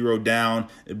 tearing the hero down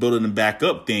and building him back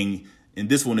up thing in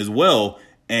this one as well.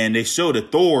 And they show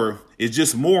that Thor is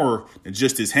just more than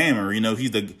just his hammer.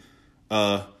 He's the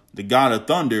the God of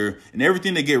Thunder, and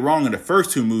everything they get wrong in the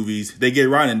first two movies, they get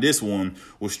right in this one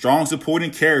with strong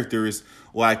supporting characters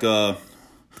like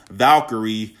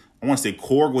Valkyrie. I want to say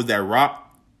Korg was that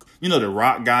rock, the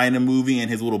rock guy in the movie and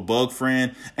his little bug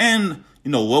friend, and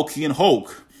Loki and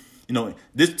Hulk.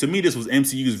 This to me, this was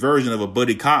MCU's version of a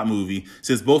buddy cop movie.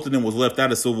 Since both of them was left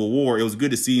out of Civil War, it was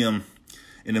good to see them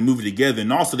in the movie together.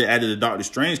 And also they added a Doctor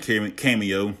Strange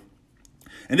cameo.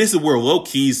 And this is where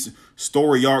Loki's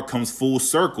story arc comes full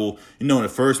circle. In the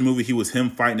first movie, he was him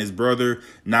fighting his brother.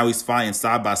 Now he's fighting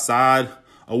side by side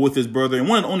with his brother. And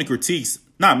one of the only critiques,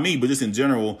 not me, but just in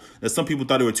general, that some people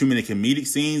thought there were too many comedic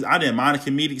scenes. I didn't mind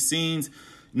the comedic scenes.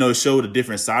 It showed a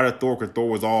different side of Thor, because Thor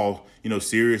was all,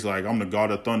 serious, like, I'm the God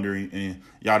of Thunder and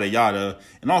yada, yada.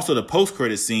 And also the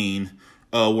post-credit scene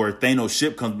where Thanos'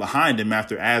 ship comes behind him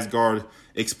after Asgard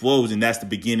explodes, and that's the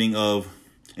beginning of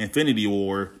Infinity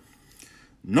War.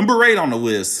 Number 8 on the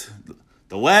list,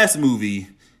 the last movie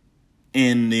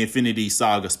in the Infinity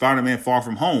Saga, Spider-Man Far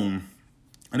From Home.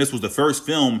 And this was the first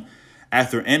film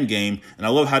after Endgame. And I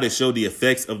love how they showed the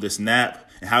effects of the snap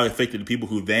and how it affected the people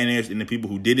who vanished and the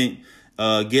people who didn't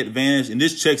get vanished. And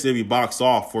this checks every box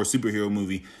off for a superhero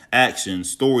movie: action,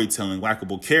 storytelling,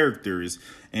 likable characters,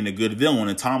 and a good villain.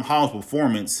 And Tom Holland's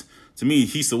performance, to me,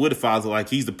 he solidifies it like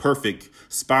he's the perfect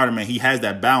Spider-Man. He has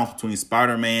that balance between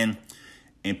Spider-Man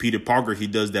and Peter Parker. He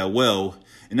does that well.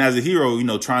 And as a hero,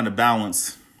 trying to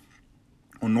balance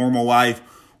a normal life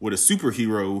with a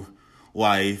superhero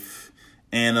life.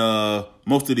 And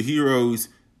most of the heroes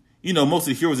in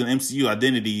MCU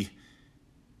identity.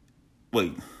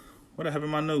 Wait, what do I have in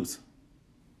my notes?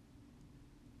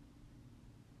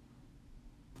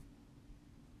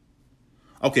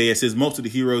 Okay, it says most of the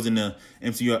heroes in the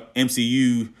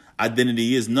MCU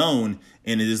identity is known,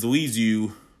 and it just leaves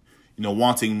you,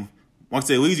 wanting, like I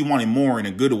say, it leaves you wanting more in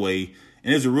a good way.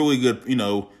 And it's a really good,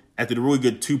 after the really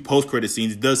good 2 post-credit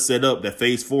scenes, it does set up that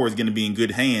Phase 4 is going to be in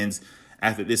good hands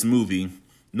after this movie.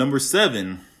 Number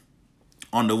 7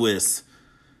 on the list,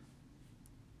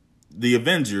 The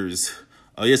Avengers.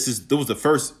 This was the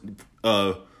first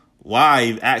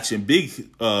live action big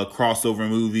crossover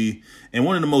movie, and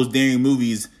one of the most daring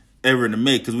movies ever to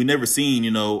make, because we never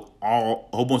seen a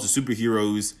whole bunch of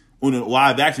superheroes,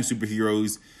 live action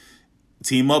superheroes,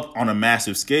 team up on a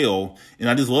massive scale. And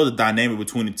I just love the dynamic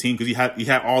between the team, because you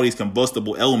have all these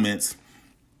combustible elements,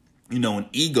 and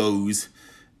egos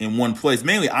in one place.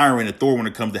 Mainly Iron Man and Thor when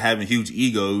it comes to having huge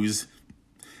egos.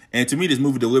 And to me, this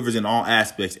movie delivers in all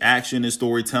aspects: action and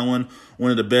storytelling.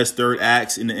 One of the best third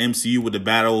acts in the MCU with the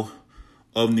Battle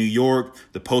of New York.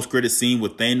 The post-credit scene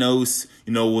with Thanos,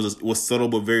 was subtle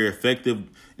but very effective.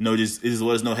 Just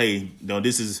let us know, hey,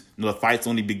 this is, the fight's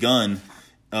only begun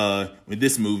with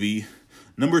this movie.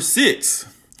 Number 6,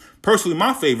 personally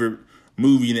my favorite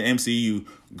movie in the MCU,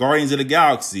 Guardians of the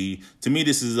Galaxy. To me,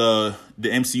 this is the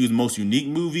MCU's most unique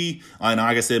movie. And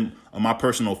like I said, my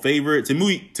personal favorite. To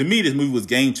me, this movie was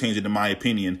game-changing in my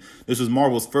opinion. This was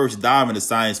Marvel's first dive into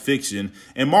science fiction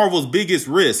and Marvel's biggest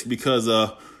risk, because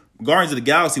Guardians of the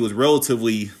Galaxy was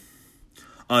relatively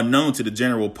unknown to the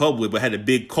general public, but had a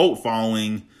big cult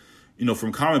following,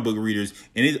 from comic book readers.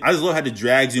 And I just love how it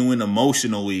drags you in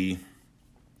emotionally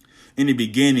in the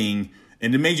beginning,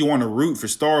 and it made you want to root for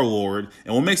Star-Lord.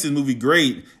 And what makes this movie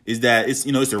great is that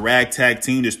it's a ragtag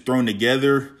team just thrown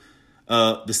together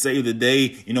to save the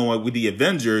day. With the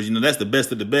Avengers, that's the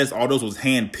best of the best. All those was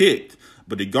hand-picked,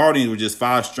 but the Guardians were just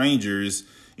 5 strangers,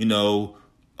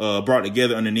 brought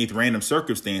together underneath random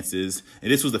circumstances.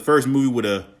 And this was the first movie with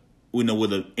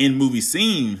an in-movie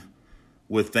scene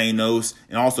with Thanos,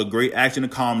 and also great action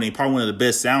and comedy. Probably one of the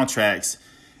best soundtracks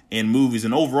in movies,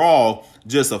 and overall,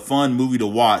 just a fun movie to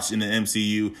watch in the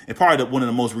MCU, and probably one of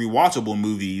the most rewatchable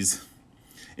movies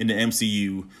in the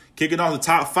MCU. Kicking off the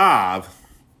top 5.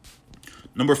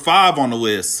 Number 5 on the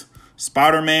list,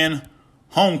 Spider-Man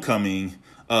Homecoming.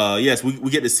 Yes, we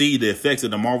get to see the effects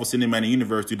of the Marvel Cinematic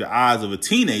Universe through the eyes of a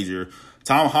teenager.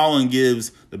 Tom Holland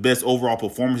gives the best overall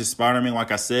performance as Spider-Man,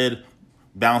 like I said,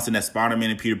 balancing that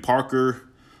Spider-Man and Peter Parker.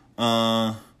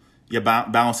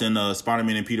 Balancing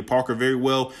Spider-Man and Peter Parker very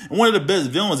well. And one of the best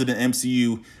villains in the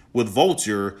MCU with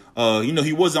Vulture.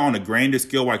 He wasn't on a grander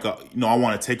scale, like, I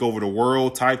want to take over the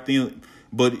world type thing.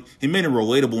 But he made it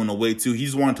relatable in a way, too. He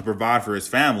just wanted to provide for his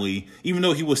family, even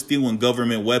though he was stealing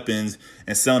government weapons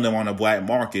and selling them on the black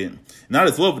market. And I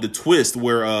just love the twist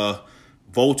where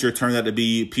Vulture turned out to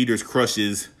be Peter's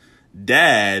crush's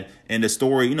dad. And the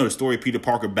story, the story of Peter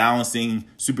Parker balancing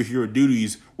superhero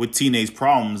duties with teenage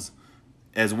problems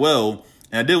as well.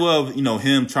 And I did love,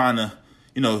 him trying to,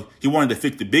 he wanted to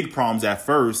fix the big problems at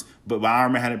first, but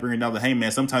Iron Man had to bring it down to, hey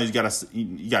man, sometimes you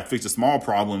gotta fix the small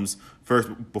problems first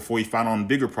before you find on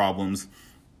bigger problems.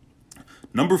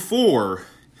 Number 4,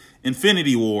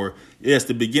 Infinity War. Yes,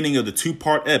 the beginning of the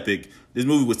 2-part epic. This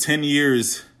movie was 10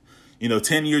 years,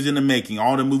 10 years in the making.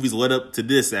 All the movies led up to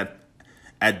this at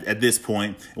this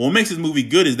point. And what makes this movie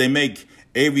good is they make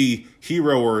every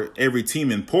hero or every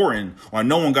team important. Like,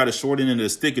 no one got a short end of the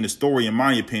stick in the story, in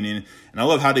my opinion. And I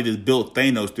love how they just built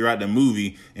Thanos throughout the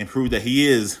movie and proved that he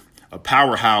is a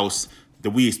powerhouse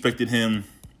that we expected him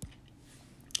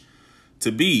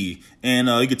to be. And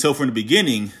you could tell from the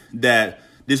beginning that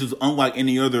this was unlike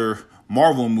any other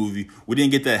Marvel movie. We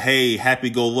didn't get that, hey,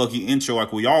 happy-go-lucky intro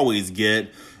like we always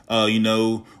get.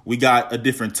 We got a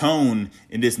different tone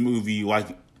in this movie.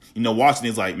 Like, watching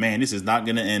it's like, man, this is not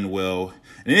going to end well.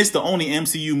 And it's the only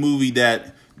MCU movie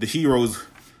that the heroes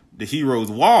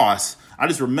lost. I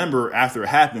just remember after it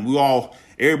happened,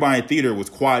 everybody in the theater was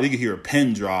quiet. They could hear a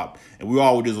pin drop. And we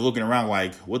all were just looking around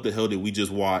like, what the hell did we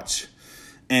just watch?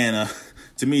 And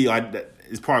to me,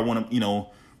 it's probably one of,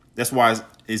 that's why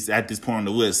it's at this point on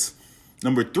the list.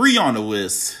 Number 3 on the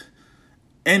list,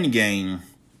 Endgame,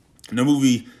 the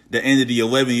movie that ended the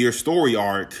 11-year story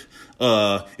arc.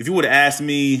 If you would have asked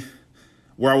me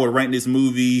where I would rank this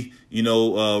movie,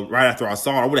 right after I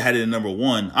saw it, I would have had it at number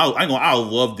 1. I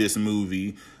love this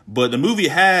movie. But the movie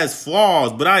has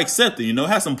flaws, but I accept it. It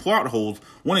has some plot holes.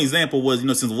 One example was,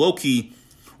 since Loki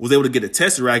was able to get a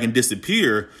Tesseract and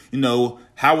disappear,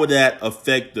 how would that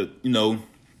affect the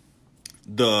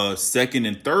second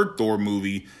and third Thor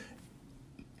movie?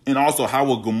 And also, how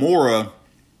would Gamora,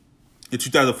 the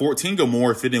 2014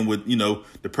 Gamora, fit in with,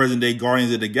 the present day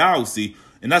Guardians of the Galaxy?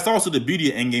 And that's also the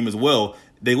beauty of Endgame as well.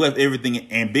 They left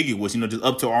everything ambiguous, just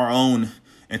up to our own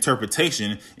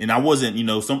interpretation. And I wasn't,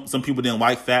 some people didn't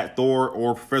like Fat Thor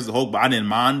or Professor Hulk, but I didn't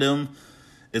mind them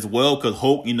as well, because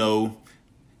Hulk,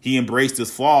 he embraced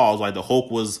his flaws. Like, the Hulk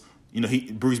was,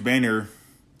 Bruce Banner,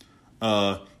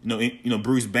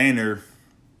 Bruce Banner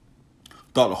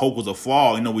thought the Hulk was a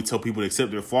flaw. We tell people to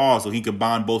accept their flaws, so he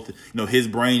combined both, his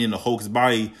brain and the Hulk's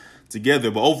body together.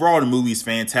 But overall, the movie's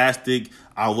fantastic.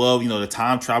 I love, the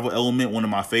time travel element. One of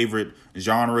my favorite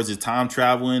genres is time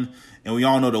traveling. And we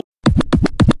all know the...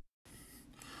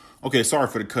 Okay, sorry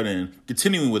for the cut in.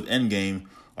 Continuing with Endgame,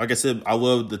 like I said, I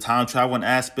love the time traveling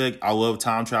aspect. I love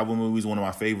time travel movies, one of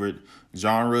my favorite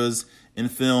genres in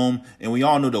film. And we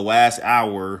all know the last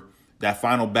hour, that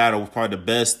final battle, was probably the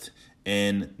best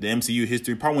in the MCU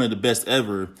history, probably one of the best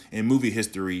ever in movie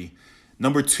history.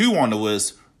 Number 2 on the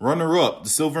list, runner-up, the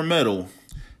silver medal,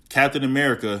 Captain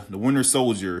America, the Winter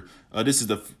Soldier. This is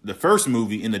the first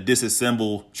movie in the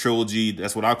Disassemble trilogy.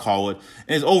 That's what I call it.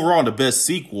 And it's overall the best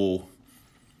sequel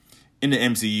in the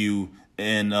MCU.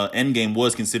 And Endgame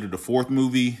was considered the 4th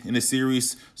movie in the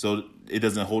series. So it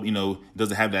doesn't hold,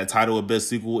 doesn't have that title of best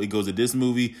sequel. It goes to this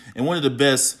movie. And one of the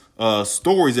best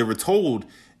stories ever told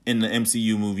in the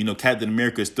MCU movie. Captain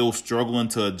America is still struggling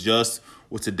to adjust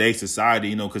with today's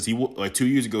society, because he, like 2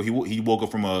 years ago, he woke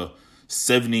up from a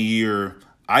 70-year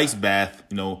ice bath,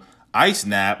 ice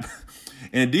nap,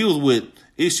 and it deals with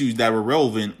issues that were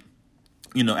relevant,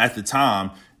 at the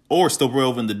time, or still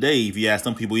relevant today. If you ask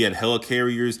some people, he had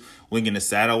helicarriers linking to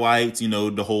satellites,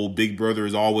 the whole Big Brother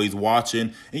is always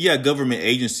watching. And government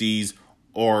agencies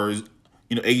or,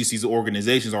 agencies or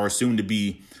organizations are assumed to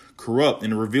be corrupt,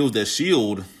 and it reveals that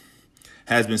S.H.I.E.L.D.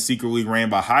 has been secretly ran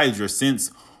by Hydra since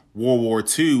World War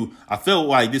II. I felt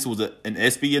like this was an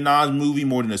espionage movie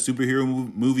more than a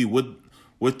superhero movie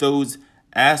with those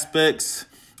aspects.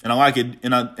 And I like it,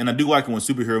 and I do like it when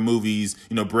superhero movies,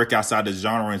 break outside the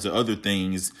genre into other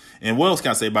things. And what else can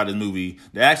I say about this movie?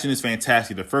 The action is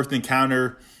fantastic. The first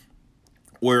encounter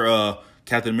where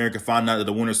Captain America found out that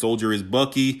the Winter Soldier is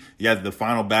Bucky. You have the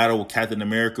final battle with Captain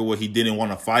America where he didn't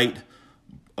want to fight.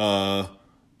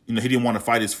 He didn't want to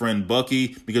fight his friend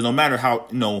Bucky, because no matter how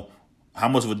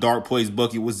much of a dark place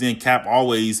Bucky was in, Cap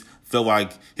always felt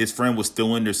like his friend was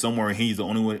still in there somewhere, and he's the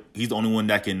only one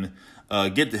that can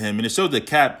get to him. And it shows that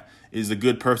Cap is a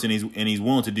good person, and he's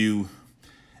willing to do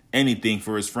anything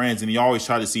for his friends, and he always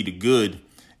tried to see the good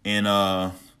in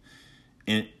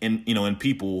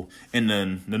people. And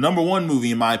then the number 1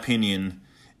 movie, in my opinion,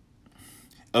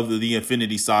 of the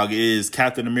Infinity Saga is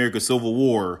Captain America: Civil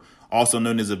War, also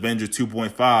known as Avengers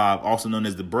 2.5, also known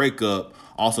as The Breakup,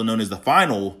 also known as the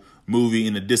final movie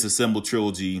in the Disassembled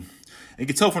trilogy. And you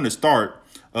can tell from the start,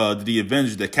 the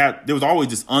Avengers, that there was always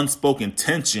this unspoken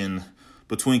tension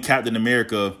between Captain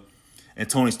America and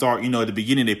Tony Stark. At the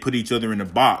beginning, they put each other in a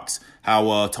box.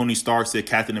 How Tony Stark said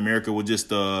Captain America would just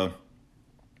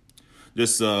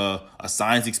just a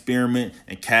science experiment,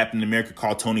 and Captain America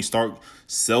called Tony Stark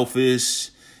selfish.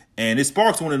 And it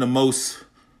sparks one of the most.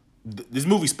 This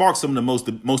movie sparked some of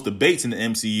the most debates in the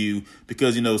MCU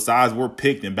because, sides were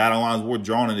picked and battle lines were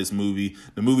drawn in this movie.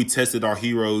 The movie tested our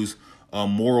heroes'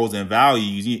 morals and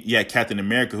values. You had Captain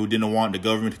America, who didn't want the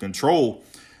government to control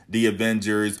the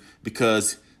Avengers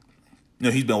because,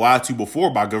 he's been lied to before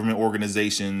by government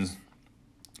organizations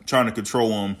trying to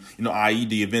control him, i.e.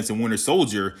 the events in Winter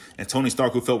Soldier, and Tony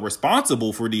Stark, who felt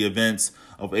responsible for the events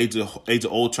of Age of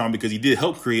Ultron because he did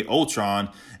help create Ultron,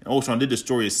 and Ultron did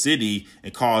destroy a city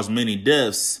and cause many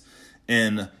deaths.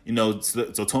 And,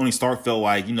 so Tony Stark felt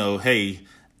like, hey,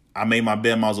 I made my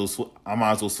bed, I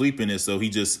might as well sleep in it. So he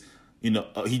just,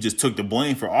 he just took the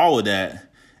blame for all of that.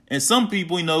 And some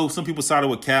people, some people sided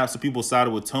with Cap, some people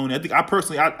sided with Tony. I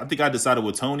think I decided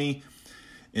with Tony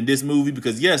in this movie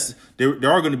because, yes, there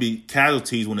are going to be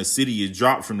casualties when a city is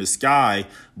dropped from the sky.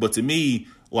 But to me,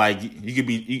 like,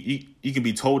 you can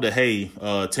be told that, hey,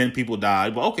 10 people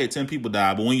died. But okay, 10 people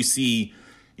died. But when you see,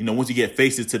 once you get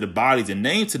faces to the bodies and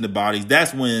names to the bodies,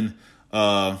 that's when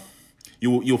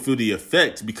you'll feel the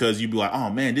effect, because you'll be like, oh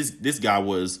man, this guy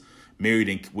was married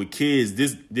and with kids.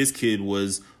 This kid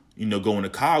was, going to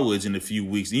college in a few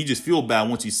weeks. And you just feel bad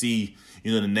once you see,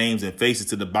 the names and faces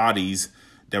to the bodies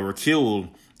that were killed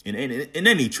in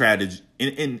any tragedy,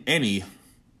 in any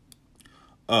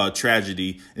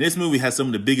tragedy. And this movie has some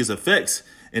of the biggest effects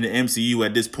in the MCU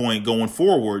at this point going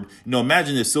forward.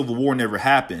 Imagine if Civil War never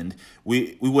happened.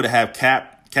 We would have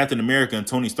Captain America and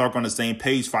Tony Stark on the same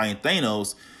page fighting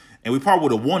Thanos, and we probably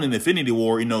would have won an Infinity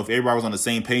War. If everybody was on the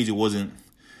same page, it wasn't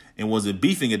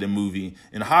beefing at the movie.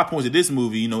 And the high points of this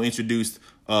movie, introduced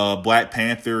Black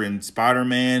Panther and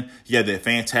Spider-Man. You had that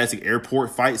fantastic airport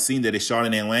fight scene that they shot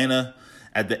in Atlanta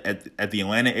at the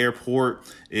Atlanta airport,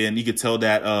 and you could tell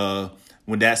that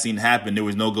when that scene happened, there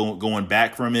was no going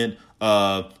back from it.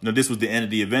 This was the end of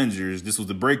the Avengers. This was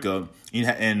the breakup,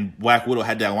 and Black Widow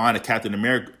had that line of Captain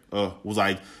America was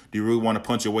like, "Do you really want to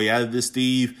punch your way out of this,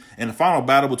 Steve?" And the final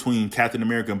battle between Captain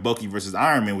America and Bucky versus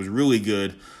Iron Man was really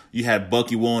good. You had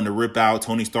Bucky willing to rip out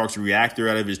Tony Stark's reactor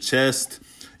out of his chest.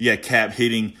 You had Cap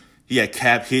hitting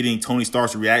Tony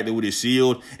Stark's reactor with his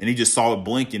shield, and he just saw it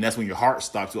blink, and that's when your heart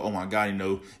stops. So, oh my God,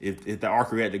 if the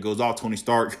arc reactor goes off, Tony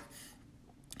Stark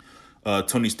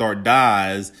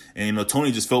dies. And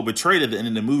Tony just felt betrayed at the end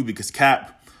of the movie because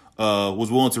Cap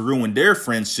was willing to ruin their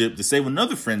friendship to save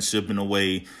another friendship in a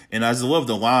way. And I just love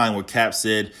the line where Cap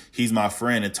said, "He's my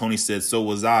friend," and Tony said, "So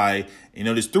was I."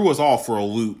 This threw us all for a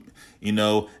loop.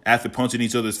 After punching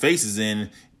each other's faces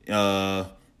in, after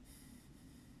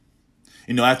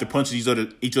punching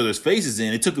each other's faces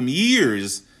in, it took them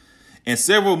years and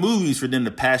several movies for them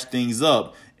to patch things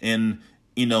up. And,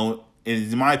 in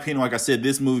my opinion, like I said,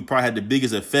 this movie probably had the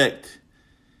biggest effect,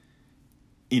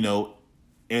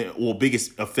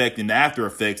 biggest effect in the after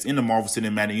effects in the Marvel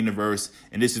Cinematic Universe.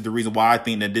 And this is the reason why I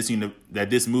think that this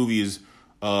movie is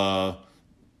the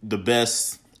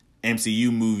best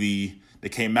MCU movie that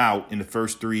came out in the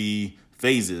first 3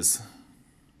 phases.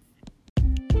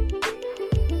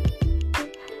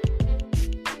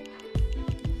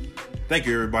 Thank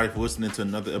you, everybody, for listening to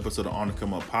another episode of On the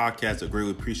Come Up Podcast. I greatly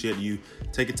appreciate you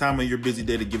taking time in your busy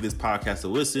day to give this podcast a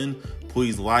listen.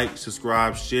 Please like,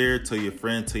 subscribe, share, tell your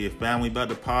friends, tell your family about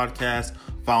the podcast.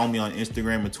 Follow me on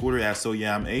Instagram and Twitter at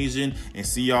SoYeahI'mAsian. And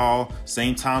see y'all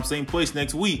same time, same place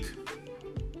next week.